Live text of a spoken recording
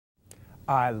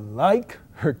I like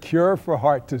her cure for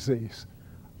heart disease.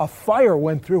 A fire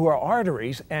went through her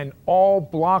arteries and all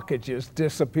blockages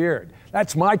disappeared.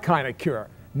 That's my kind of cure.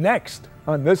 Next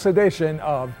on this edition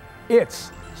of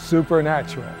It's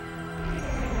Supernatural.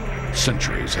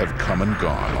 Centuries have come and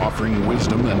gone, offering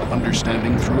wisdom and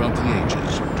understanding throughout the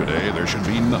ages. Today, there should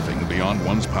be nothing beyond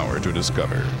one's power to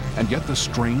discover. And yet the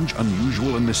strange,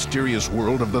 unusual, and mysterious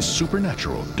world of the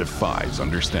supernatural defies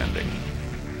understanding.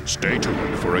 Stay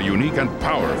tuned for a unique and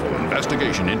powerful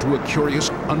investigation into a curious,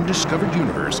 undiscovered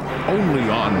universe, only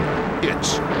on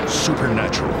It's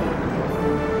Supernatural.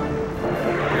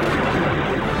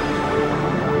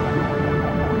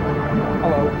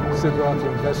 Hello, Sid Roth,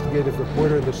 investigative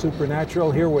reporter of the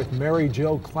Supernatural, here with Mary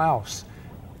Jo Clouse.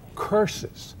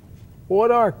 Curses.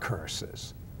 What are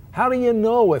curses? How do you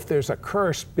know if there's a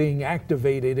curse being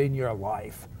activated in your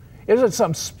life? Is it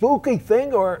some spooky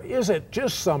thing, or is it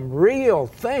just some real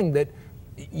thing that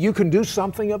you can do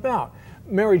something about?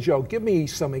 Mary Jo, give me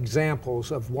some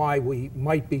examples of why we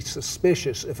might be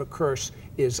suspicious if a curse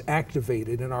is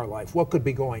activated in our life. What could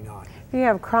be going on? If you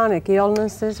have chronic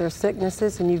illnesses or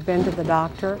sicknesses and you've been to the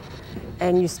doctor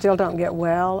and you still don't get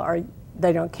well, or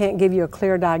they can't give you a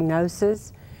clear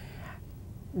diagnosis,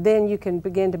 then you can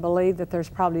begin to believe that there's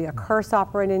probably a curse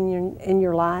operating in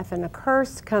your life. And a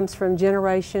curse comes from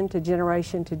generation to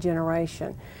generation to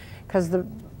generation, because the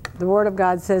Word of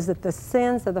God says that the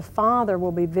sins of the father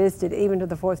will be visited even to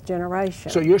the fourth generation.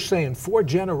 So you're saying 4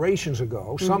 generations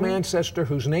ago, some ancestor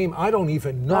whose name I don't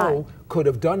even know could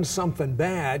have done something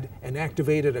bad and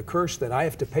activated a curse that I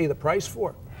have to pay the price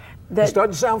for? This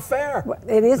doesn't sound fair.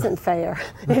 It isn't fair.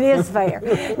 It is fair.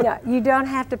 No, you don't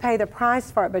have to pay the price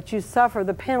for it, but you suffer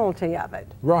the penalty of it.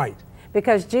 Right.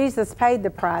 Because Jesus paid the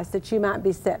price that you might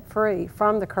be set free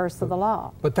from the curse of the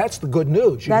law. But that's the good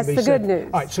news. That's the good news.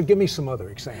 All right, so give me some other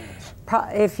examples.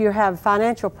 If you have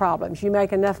financial problems, you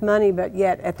make enough money, but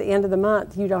yet at the end of the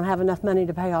month, you don't have enough money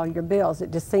to pay all your bills.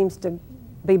 It just seems to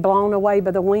be blown away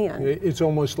by the wind. It's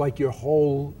almost like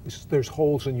there's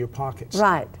holes in your pockets.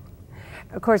 Right.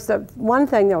 Of course, the one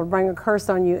thing that will bring a curse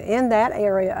on you in that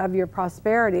area of your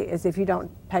prosperity is if you don't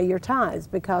pay your tithes,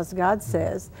 because God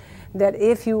says that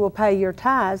if you will pay your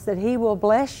tithes, that He will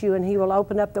bless you and He will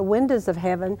open up the windows of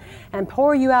heaven and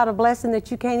pour you out a blessing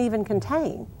that you can't even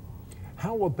contain.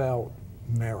 How about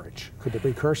marriage? Could there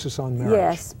be curses on marriage?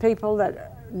 Yes, people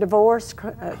that divorce,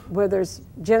 where there's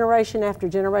generation after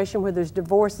generation, where there's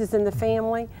divorces in the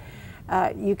family,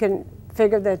 you can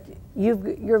figure that you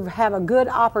have a good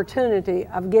opportunity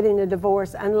of getting a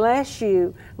divorce unless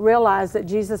you realize that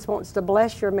Jesus wants to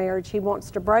bless your marriage. He wants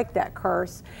to break that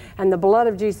curse, and the blood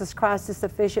of Jesus Christ is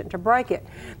sufficient to break it.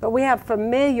 But we have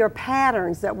familiar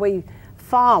patterns that we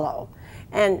follow,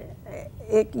 and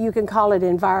you can call it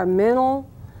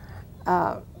environmental,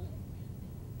 or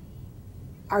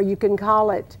you can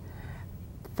call it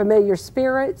familiar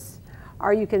spirits,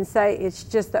 or you can say it's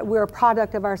just that we're a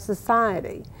product of our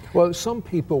society. Well, some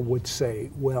people would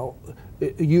say, well,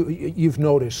 you've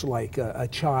noticed like a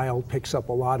child picks up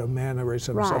a lot of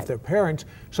mannerisms of their parents.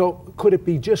 So could it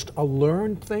be just a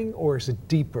learned thing, or is it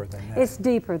deeper than that? It's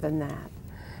deeper than that,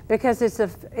 because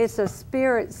it's a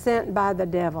spirit sent by the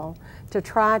devil to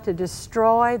try to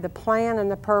destroy the plan and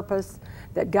the purpose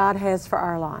that God has for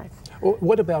our life. Well,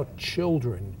 what about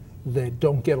children that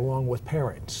don't get along with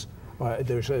parents?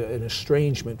 There's an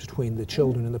estrangement between the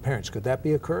children and the parents. Could that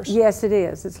be a curse? Yes, it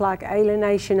is. It's like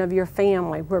alienation of your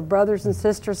family, where brothers and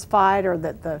sisters fight, or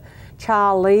that the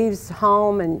child leaves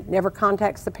home and never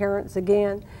contacts the parents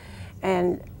again.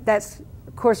 And that's,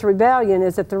 of course, rebellion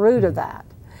is at the root of that.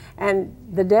 And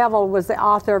the devil was the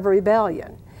author of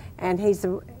rebellion. And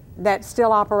that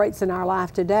still operates in our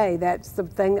life today. That's the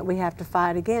thing that we have to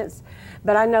fight against.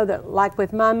 But I know that, like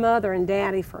with my mother and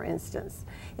daddy, for instance,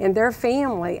 in their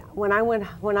family, when I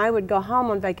would go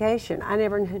home on vacation, I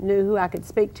never knew who I could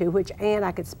speak to, which aunt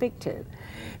I could speak to.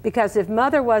 Because if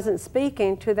mother wasn't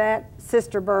speaking to that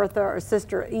Sister Bertha or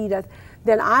Sister Edith,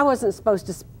 then I wasn't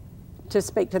supposed to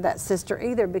speak to that sister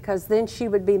either, because then she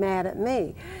would be mad at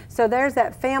me. So there's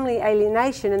that family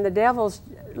alienation, and the devil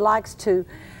likes to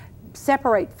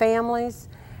separate families,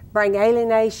 bring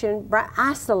alienation,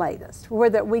 isolate us, where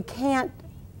that we can't.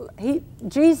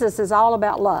 Jesus is all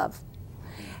about love,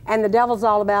 and the devil's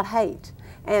all about hate.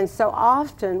 And so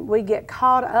often we get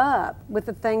caught up with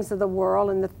the things of the world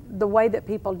and the way that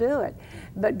people do it.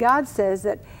 But God says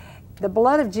that the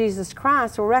blood of Jesus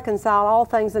Christ will reconcile all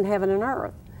things in heaven and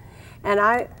earth. And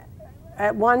I,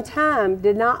 at one time,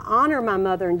 did not honor my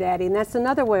mother and daddy, and that's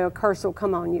another way a curse will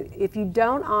come on you. If you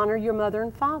don't honor your mother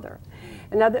and father.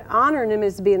 Honoring them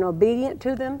is being obedient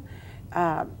to them,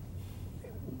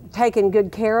 taking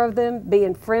good care of them,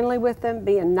 being friendly with them,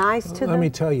 being nice to them. Let me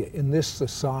tell you, in this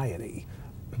society,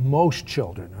 most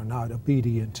children are not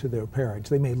obedient to their parents.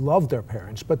 They may love their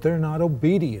parents, but they're not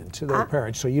obedient to their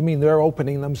parents. So you mean they're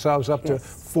opening themselves up to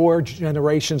 4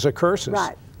 generations of curses?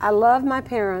 Right. I love my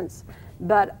parents,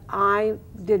 but I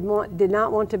did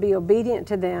not want to be obedient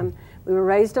to them. We were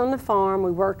raised on the farm.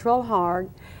 We worked real hard.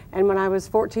 And when I was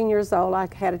 14 years old, I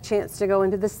had a chance to go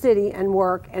into the city and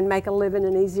work and make a living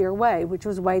an easier way, which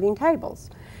was waiting tables.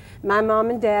 My mom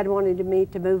and dad wanted me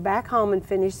to move back home and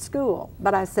finish school.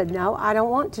 But I said, no, I don't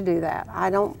want to do that. I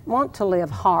don't want to live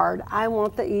hard. I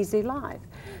want the easy life.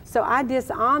 So I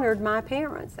dishonored my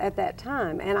parents at that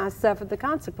time, and I suffered the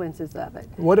consequences of it.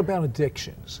 What about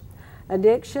addictions?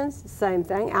 Addictions, same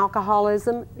thing.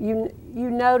 Alcoholism, you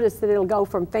notice that it'll go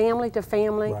from family to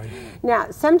family. Right.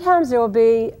 Now, sometimes there will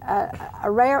be a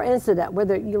rare incident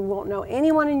where you won't know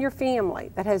anyone in your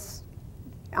family that has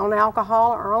on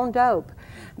alcohol or on dope.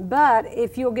 But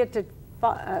if you'll get to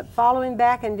following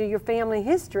back into your family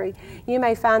history, you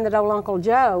may find that old Uncle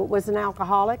Joe was an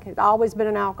alcoholic, had always been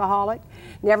an alcoholic,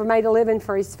 never made a living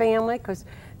for his family, because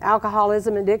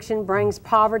alcoholism addiction brings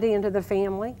poverty into the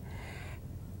family.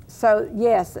 So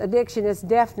yes, addiction is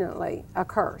definitely a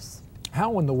curse.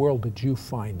 How in the world did you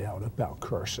find out about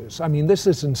curses? I mean, this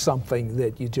isn't something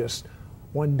that you just,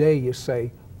 one day you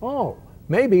say, oh,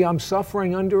 maybe I'm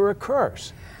suffering under a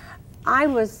curse. I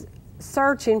was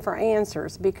searching for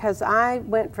answers because I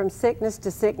went from sickness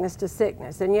to sickness to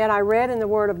sickness, and yet I read in the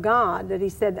Word of God that He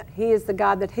said that He is the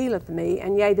God that healeth me,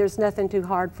 and yea, there's nothing too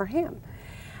hard for Him.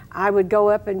 I would go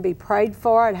up and be prayed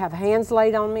for. I'd have hands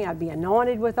laid on me. I'd be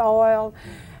anointed with oil.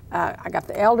 I got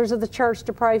the elders of the church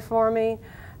to pray for me.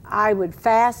 I would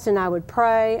fast and I would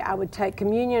pray. I would take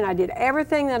communion. I did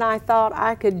everything that I thought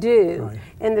I could do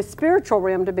in the spiritual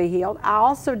realm to be healed. I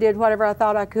also did whatever I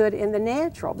thought I could in the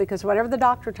natural, because whatever the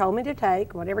doctor told me to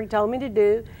take, whatever he told me to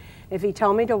do, if he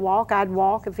told me to walk, I'd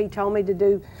walk. If he told me to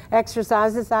do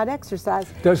exercises, I'd exercise.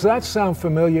 Does that sound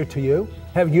familiar to you?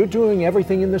 Have you doing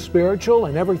everything in the spiritual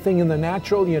and everything in the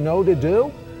natural you know to do,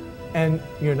 and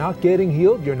you're not getting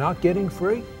healed, you're not getting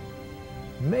free?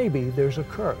 Maybe there's a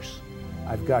curse.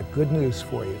 I've got good news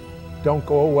for you. Don't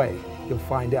go away. You'll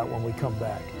find out when we come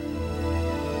back.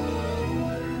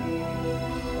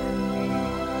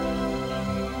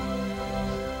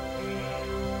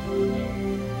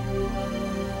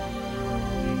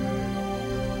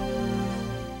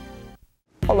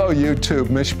 Hello, YouTube,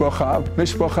 Mishpocha.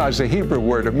 Mishpocha is a Hebrew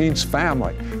word. It means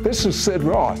family. This is Sid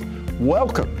Roth.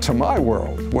 Welcome to my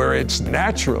world, where it's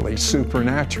naturally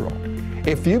supernatural.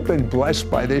 If you've been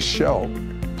blessed by this show,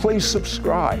 please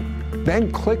subscribe.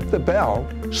 Then click the bell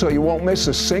so you won't miss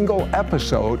a single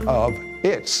episode of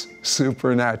It's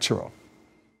Supernatural.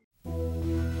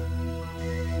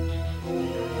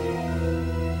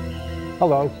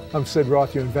 Hello, I'm Sid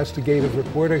Roth, your investigative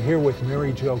reporter, here with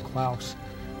Mary Jo Clouse.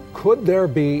 Could there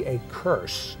be a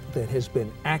curse that has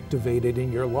been activated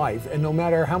in your life, and no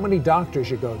matter how many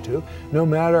doctors you go to, no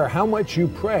matter how much you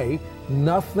pray,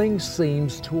 nothing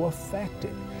seems to affect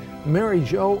it? Mary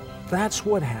Jo, that's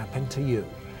what happened to you.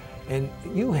 And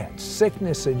you had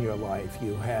sickness in your life.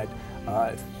 You had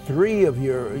 3 of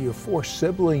your 4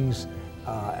 siblings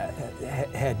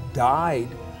had died.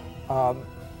 How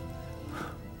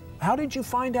did you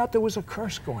find out there was a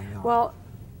curse going on? Well,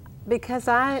 because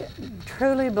I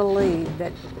truly believe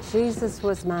that Jesus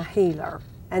was my healer,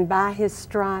 and by His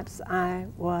stripes I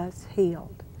was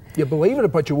healed. You believe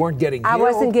it, but you weren't getting healed? I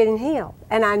wasn't getting healed.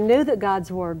 And I knew that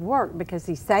God's Word worked because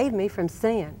He saved me from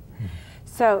sin.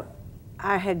 So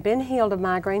I had been healed of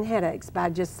migraine headaches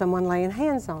by just someone laying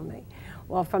hands on me.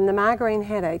 Well, from the migraine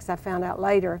headaches, I found out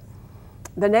later,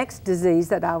 the next disease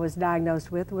that I was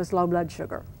diagnosed with was low blood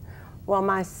sugar. Well,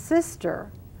 my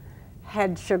sister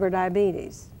had sugar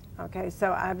diabetes. Okay,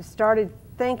 so I started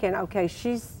thinking, okay,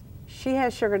 she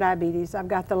has sugar diabetes, I've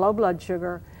got the low blood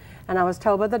sugar, and I was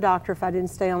told by the doctor if I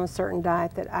didn't stay on a certain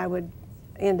diet that I would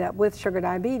end up with sugar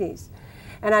diabetes.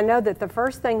 And I know that the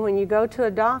first thing when you go to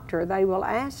a doctor, they will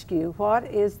ask you, what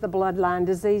is the bloodline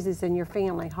diseases in your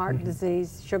family? Heart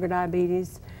disease, sugar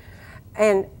diabetes.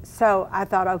 And so I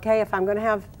thought, okay, if I'm going to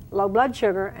have low blood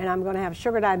sugar and I'm going to have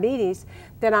sugar diabetes,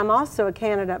 then I'm also a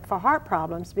candidate for heart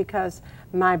problems, because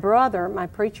my brother, my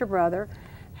preacher brother,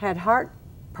 had heart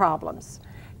problems.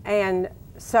 And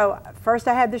so first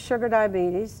I had the sugar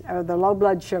diabetes, or the low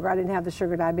blood sugar. I didn't have the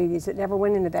sugar diabetes. It never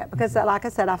went into that, because like I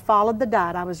said, I followed the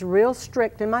diet. I was real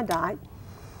strict in my diet,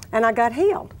 and I got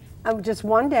healed. Just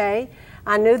one day,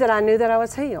 I knew that I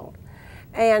was healed.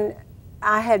 And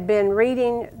I had been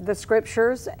reading the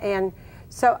scriptures, and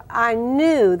so I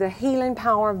knew the healing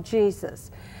power of Jesus.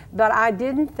 But I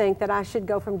didn't think that I should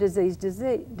go from disease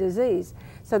to disease.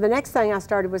 So the next thing I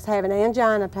started was having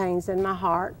angina pains in my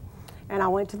heart. And I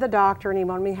went to the doctor and he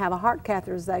wanted me to have a heart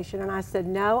catheterization. And I said,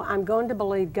 no, I'm going to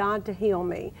believe God to heal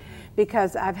me,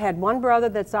 because I've had one brother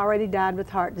that's already died with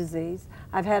heart disease.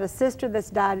 I've had a sister that's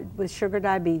died with sugar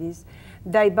diabetes.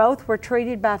 They both were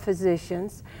treated by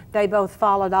physicians. They both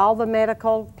followed all the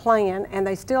medical plan and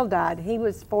they still died. He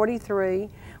was 43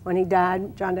 when he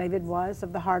died, John David was,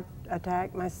 of the heart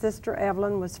attack. My sister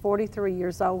Evelyn was 43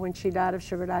 years old when she died of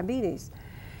sugar diabetes.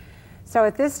 So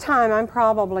at this time, I'm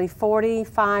probably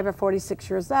 45 or 46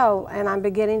 years old, and I'm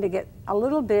beginning to get a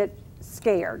little bit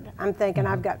scared. I'm thinking,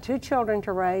 I've got 2 children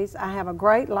to raise, I have a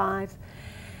great life.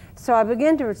 So I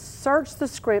begin to search the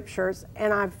scriptures,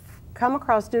 and I've come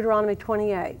across Deuteronomy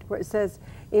 28, where it says,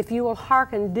 if you will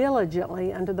hearken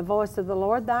diligently unto the voice of the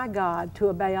Lord thy God to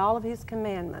obey all of his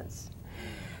commandments,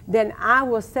 then I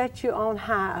will set you on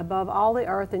high above all the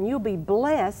earth, and you'll be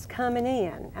blessed coming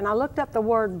in. And I looked up the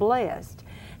word blessed,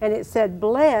 and it said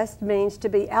blessed means to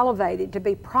be elevated, to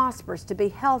be prosperous, to be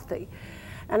healthy.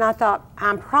 And I thought,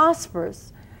 I'm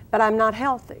prosperous, but I'm not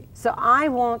healthy. So I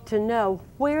want to know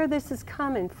where this is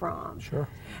coming from. Sure.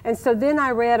 And so then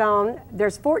I read on,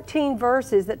 there's 14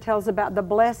 verses that tells about the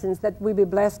blessings, that we'd be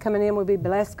blessed coming in, we'd be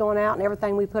blessed going out, and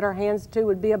everything we put our hands to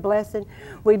would be a blessing.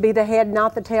 We'd be the head,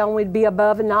 not the tail, and we'd be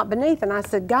above and not beneath. And I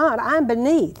said, God, I'm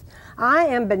beneath. I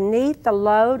am beneath the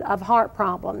load of heart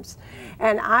problems.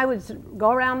 And I would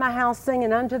go around my house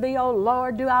singing, unto thee, O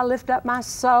Lord, do I lift up my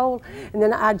soul. And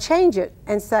then I'd change it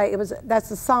and say,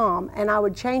 that's a psalm. And I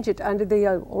would change it to, unto thee,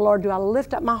 O Lord, do I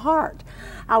lift up my heart.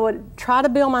 I would try to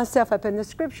build myself up in the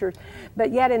scriptures.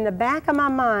 But yet in the back of my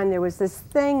mind, there was this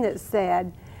thing that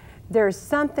said, there's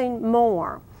something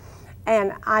more.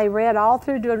 And I read all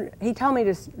through, he told me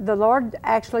the Lord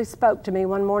actually spoke to me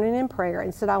one morning in prayer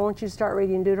and said, I want you to start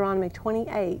reading Deuteronomy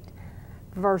 28,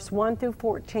 verse 1 through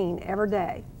 14 every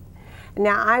day.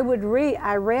 Now I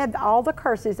read all the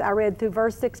curses, I read through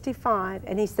verse 65,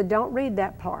 and he said, don't read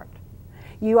that part.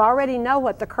 You already know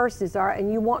what the curses are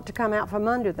and you want to come out from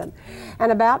under them.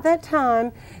 And about that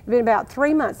time, it'd been about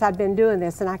 3 months I'd been doing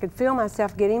this, and I could feel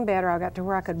myself getting better. I got to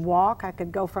where I could walk. I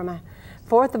could go from a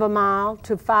 1/4 of a mile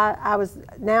to 5, I was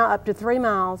now up to 3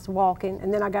 miles walking,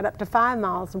 and then I got up to 5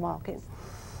 miles walking.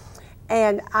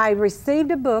 And I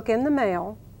received a book in the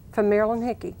mail from Marilyn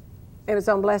Hickey. It was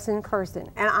on blessing and cursing.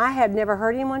 And I had never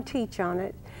heard anyone teach on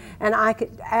it. And I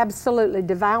absolutely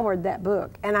devoured that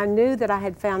book. And I knew that I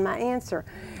had found my answer.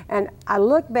 And I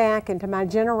looked back into my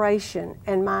generation,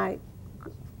 and my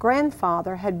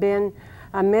grandfather had been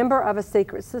a member of a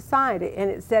secret society. And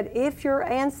it said, if your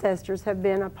ancestors have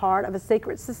been a part of a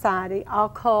secret society,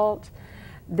 occult,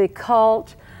 the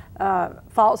cult,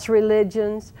 false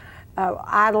religions,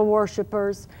 idol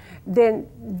worshipers, then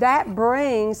that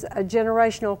brings a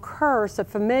generational curse, a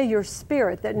familiar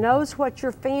spirit that knows what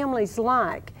your family's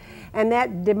like. And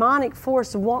that demonic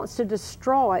force wants to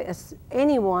destroy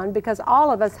anyone, because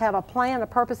all of us have a plan, a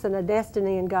purpose, and a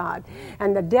destiny in God.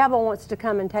 And the devil wants to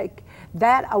come and take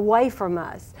that away from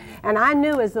us. And I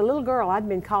knew as a little girl I'd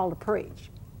been called to preach.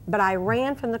 But I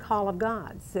ran from the call of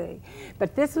God, see.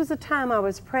 But this was a time I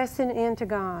was pressing into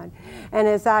God. And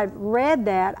as I read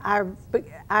that,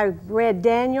 I read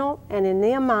Daniel and in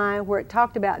Nehemiah, where it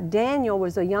talked about Daniel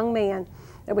was a young man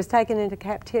that was taken into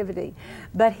captivity.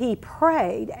 But he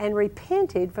prayed and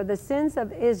repented for the sins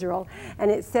of Israel,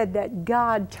 and it said that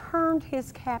God turned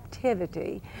his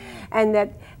captivity. And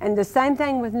the same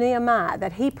thing with Nehemiah,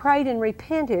 that he prayed and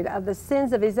repented of the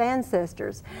sins of his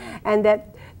ancestors, and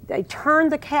that they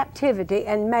turned the captivity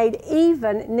and made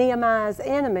even Nehemiah's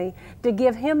enemy to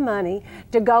give him money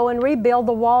to go and rebuild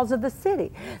the walls of the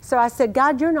city. So I said,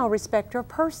 God, you're no respecter of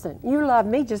person. You love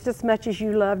me just as much as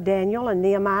you love Daniel and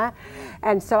Nehemiah.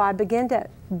 And so I began to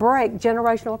break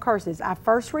generational curses. I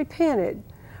first repented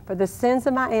for the sins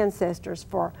of my ancestors,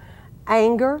 for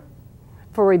anger,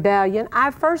 for rebellion.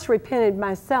 I first repented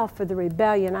myself for the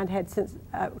rebellion I'd had since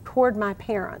toward my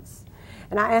parents.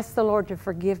 And I asked the Lord to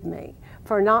forgive me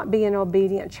for not being an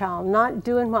obedient child, not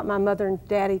doing what my mother and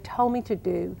daddy told me to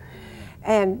do.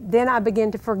 And then I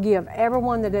began to forgive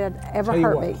everyone that had ever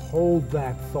hurt me. Hold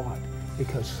that thought,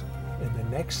 because in the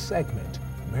next segment,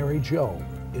 Mary Jo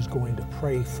is going to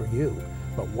pray for you.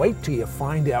 But wait till you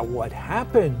find out what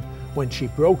happened when she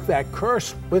broke that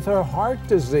curse with her heart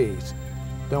disease.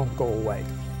 Don't go away.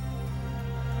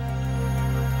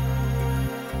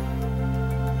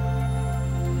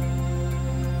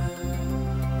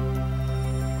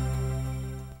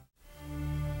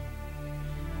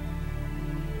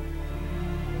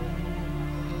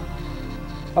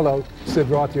 Hello, Sid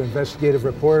Roth, your investigative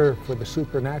reporter for The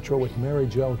Supernatural with Mary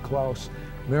Jo Clouse.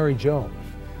 Mary Jo,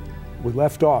 we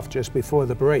left off just before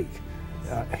the break.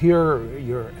 Here,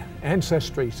 your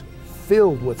ancestry's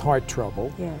filled with heart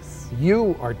trouble. Yes.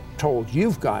 You are told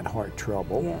you've got heart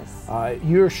trouble. Yes.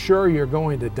 You're sure you're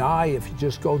going to die if you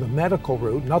just go the medical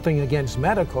route. Nothing against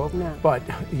medical, no. But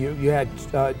you had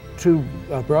two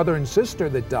brother and sister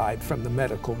that died from the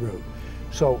medical route.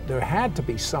 So there had to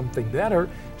be something better.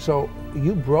 So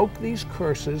you broke these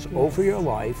curses over your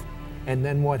life, and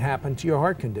then what happened to your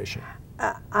heart condition?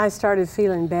 I started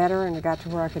feeling better, and I got to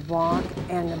where I could walk.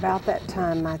 And about that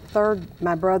time,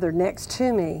 my brother next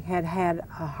to me had had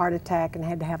a heart attack and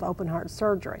had to have open heart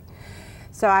surgery.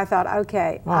 So I thought,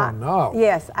 okay. Oh, no.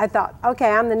 Yes, I thought,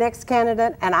 okay, I'm the next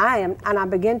candidate, and I am. And I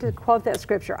began to quote that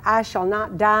scripture: "I shall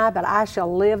not die, but I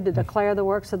shall live to declare the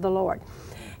works of the Lord."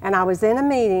 And I was in a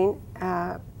meeting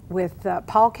with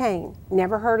Paul Cain.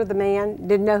 Never heard of the man,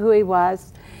 didn't know who he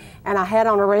was. And I had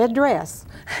on a red dress.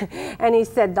 And he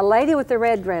said, the lady with the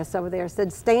red dress over there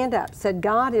said, stand up, said,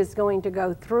 God is going to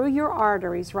go through your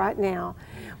arteries right now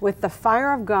with the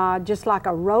fire of God, just like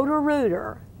a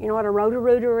rotor-rooter. You know what a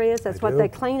rotor-rooter is? That's what they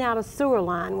clean out a sewer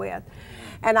line with.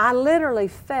 And I literally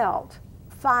felt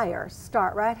fire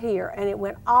start right here, and it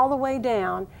went all the way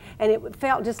down, and it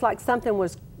felt just like something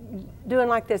was doing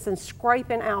like this and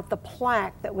scraping out the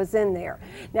plaque that was in there.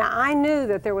 Now, I knew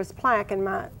that there was plaque in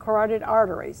my carotid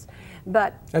arteries,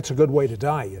 but... That's a good way to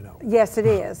die, you know. Yes, it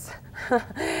is.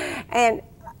 And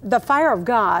the fire of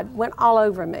God went all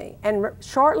over me. And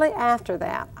shortly after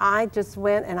that, I just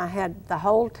went and I had the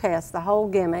whole test, the whole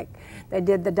gimmick. They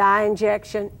did the dye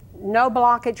injection, no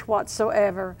blockage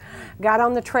whatsoever. Got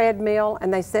on the treadmill,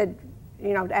 and they said,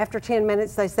 you know, after 10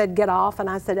 minutes, they said, get off. And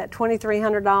I said, at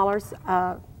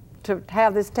 $2,300, to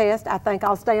have this test, I think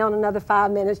I'll stay on another 5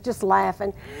 minutes, just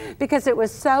laughing, because it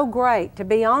was so great to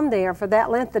be on there for that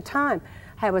length of time.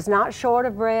 I was not short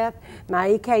of breath. My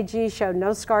EKG showed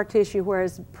no scar tissue,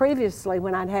 whereas previously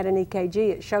when I'd had an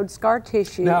EKG, it showed scar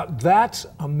tissue. Now, that's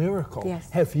a miracle. Yes.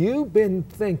 Have you been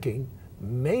thinking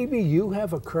maybe you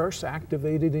have a curse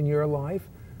activated in your life?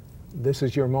 This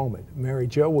is your moment. Mary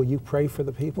Jo, will you pray for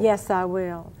the people? Yes, I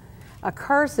will. A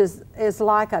curse is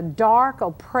like a dark,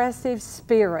 oppressive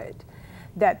spirit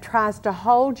that tries to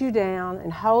hold you down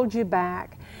and hold you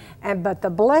back. But the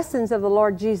blessings of the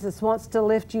Lord Jesus wants to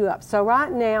lift you up. So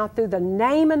right now, through the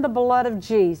name and the blood of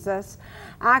Jesus,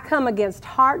 I come against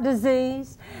heart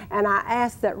disease, and I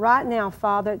ask that right now,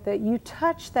 Father, that you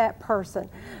touch that person.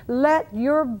 Let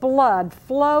your blood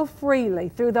flow freely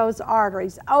through those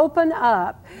arteries. Open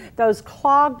up those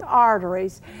clogged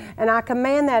arteries, and I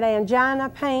command that angina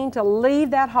pain to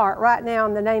leave that heart right now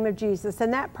in the name of Jesus.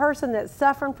 And that person that's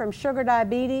suffering from sugar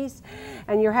diabetes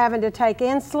and you're having to take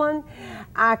insulin,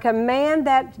 I command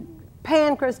that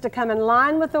pancreas to come in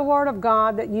line with the Word of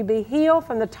God, that you be healed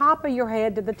from the top of your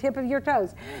head to the tip of your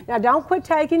toes. Now, don't quit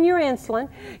taking your insulin.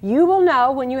 You will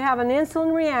know when you have an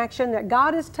insulin reaction that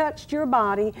God has touched your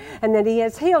body and that He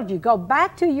has healed you. Go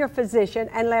back to your physician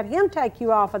and let Him take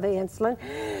you off of the insulin.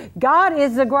 God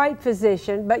is the great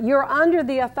physician, but you're under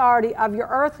the authority of your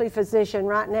earthly physician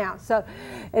right now. So,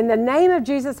 in the name of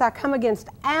Jesus, I come against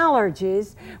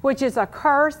allergies, which is a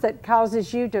curse that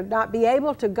causes you to not be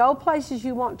able to go places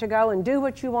you want to go and do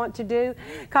what you want to do,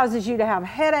 causes you to have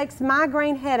headaches,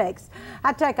 migraine headaches.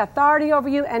 I take authority over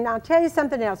you, and I'll tell you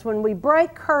something else. When we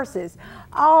break curses,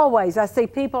 always I see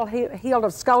people healed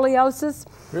of scoliosis.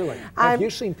 Really? Have you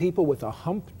seen people with a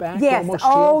humped back? Yes. Almost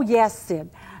Oh, healed? yes, Sid.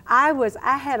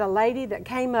 I had a lady that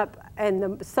came up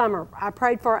in the summer. I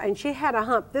prayed for her, and she had a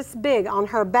hump this big on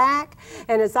her back,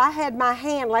 and as I had my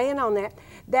hand laying on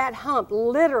that hump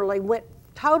literally went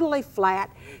totally flat.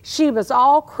 She was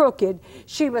all crooked.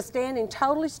 She was standing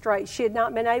totally straight. She had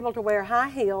not been able to wear high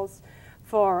heels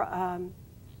for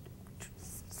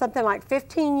something like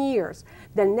 15 years.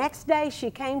 The next day she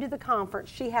came to the conference.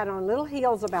 She had on little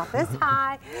heels about this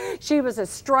high. She was as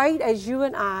straight as you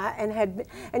and I,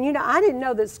 and you know, I didn't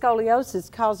know that scoliosis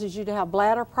causes you to have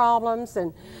bladder problems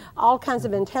and all kinds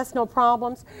of intestinal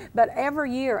problems. But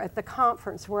every year at the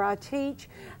conference where I teach,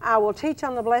 I will teach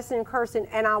on the blessing and cursing,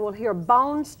 and I will hear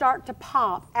bones start to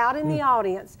pop out in the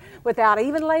audience without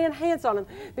even laying hands on them.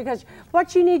 Because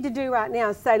what you need to do right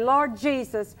now is say, Lord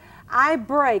Jesus, I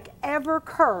break every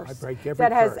curse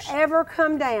that has ever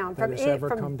come down from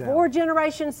 4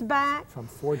 generations back. From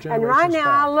 4 generations and right now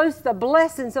back. I loose the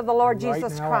blessings of the Lord Jesus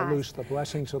Christ. Right now I loose the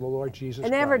blessings of the Lord Jesus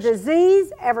Christ. And every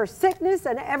disease, every sickness,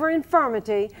 and every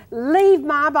infirmity leave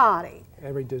my body.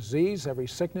 Every disease, every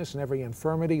sickness, and every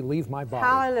infirmity leave my body.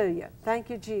 Hallelujah. Thank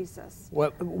you, Jesus.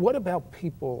 Well, what about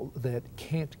people that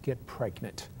can't get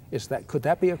pregnant? Could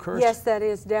that be a curse? Yes, that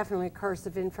is definitely a curse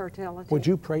of infertility. Would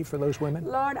you pray for those women?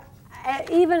 Lord,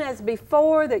 even as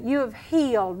before that you have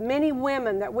healed many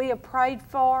women that we have prayed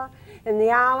for in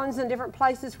the islands and different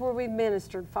places where we've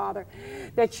ministered, Father,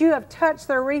 that you have touched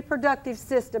their reproductive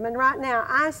system. And right now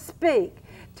I speak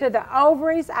to the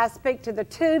ovaries, I speak to the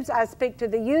tubes, I speak to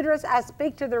the uterus, I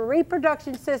speak to the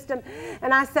reproduction system,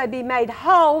 and I say be made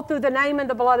whole through the name and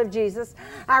the blood of Jesus.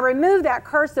 I remove that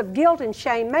curse of guilt and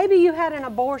shame. Maybe you had an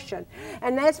abortion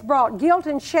and that's brought guilt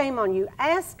and shame on you.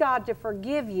 Ask God to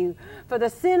forgive you for the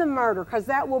sin of murder, because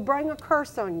that will bring a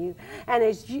curse on you. And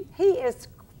He is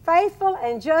faithful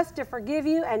and just to forgive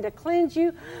you and to cleanse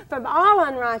you from all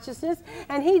unrighteousness,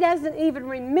 and He doesn't even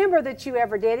remember that you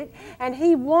ever did it, and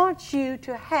He wants you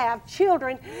to have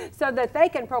children so that they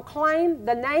can proclaim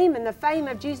the name and the fame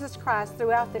of Jesus Christ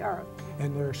throughout the earth.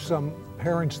 And there's some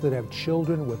parents that have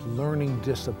children with learning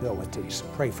disabilities.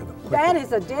 Pray for them quickly. That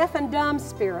is a deaf and dumb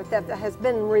spirit that has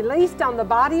been released on the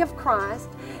body of Christ,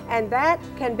 and that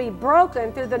can be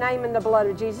broken through the name and the blood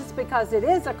of Jesus, because it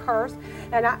is a curse.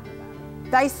 And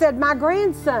they said my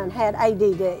grandson had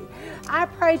ADD. I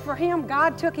prayed for him.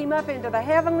 God took him up into the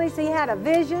heavenlies. He had a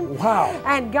vision. Wow.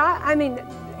 And God, I mean,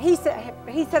 he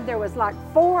said there was like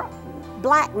 4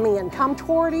 black men come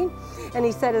toward him. And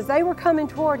he said as they were coming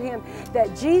toward him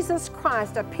that Jesus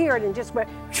Christ appeared and just went,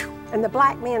 and the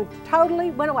black men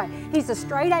totally went away. He's a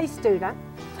straight A student.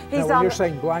 Now, when you're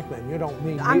saying black men, you don't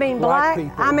mean black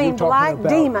people. I mean black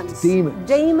demons. Demons.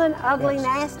 Demon, ugly, Yes.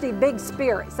 nasty, big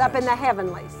spirits up in the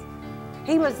heavenlies.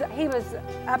 He was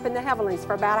up in the heavenlies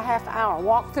for about a half hour,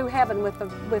 walked through heaven with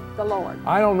the Lord.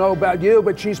 I don't know about you,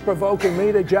 but she's provoking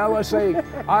me to jealousy.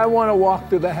 I want to walk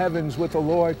through the heavens with the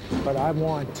Lord, but I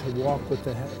want to walk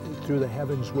through the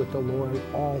heavens with the Lord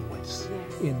always,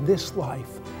 Yes. in this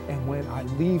life and when I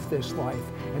leave this life.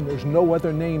 And there's no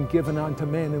other name given unto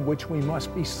men in which we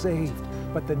must be saved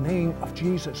but the name of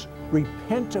Jesus.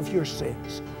 Repent of your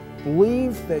sins.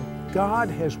 Believe that God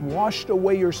has washed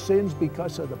away your sins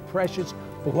because of the precious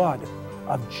blood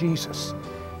of Jesus.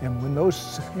 And when those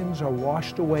sins are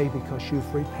washed away because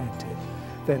you've repented,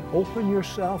 then open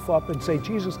yourself up and say,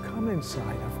 Jesus, come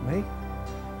inside of me.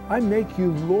 I make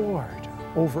you Lord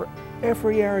over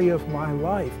every area of my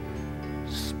life.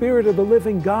 Spirit of the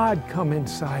living God, come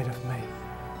inside of me.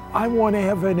 I want to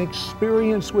have an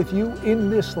experience with you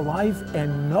in this life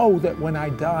and know that when I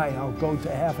die, I'll go to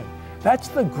heaven. That's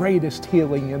the greatest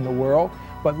healing in the world.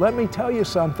 But let me tell you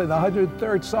something, the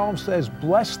 103rd Psalm says,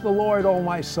 bless the Lord, O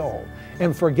my soul,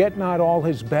 and forget not all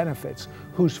His benefits,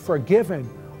 who's forgiven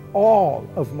all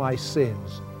of my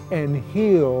sins and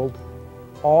healed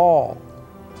all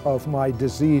of my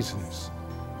diseases.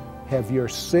 Have your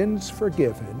sins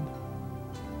forgiven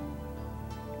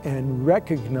and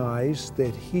recognize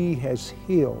that He has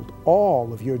healed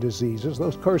all of your diseases.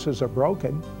 Those curses are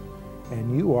broken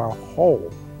and you are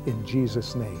whole in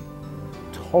Jesus' name.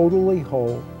 Totally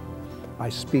whole. I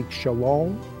speak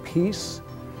shalom, peace,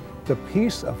 the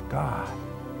peace of God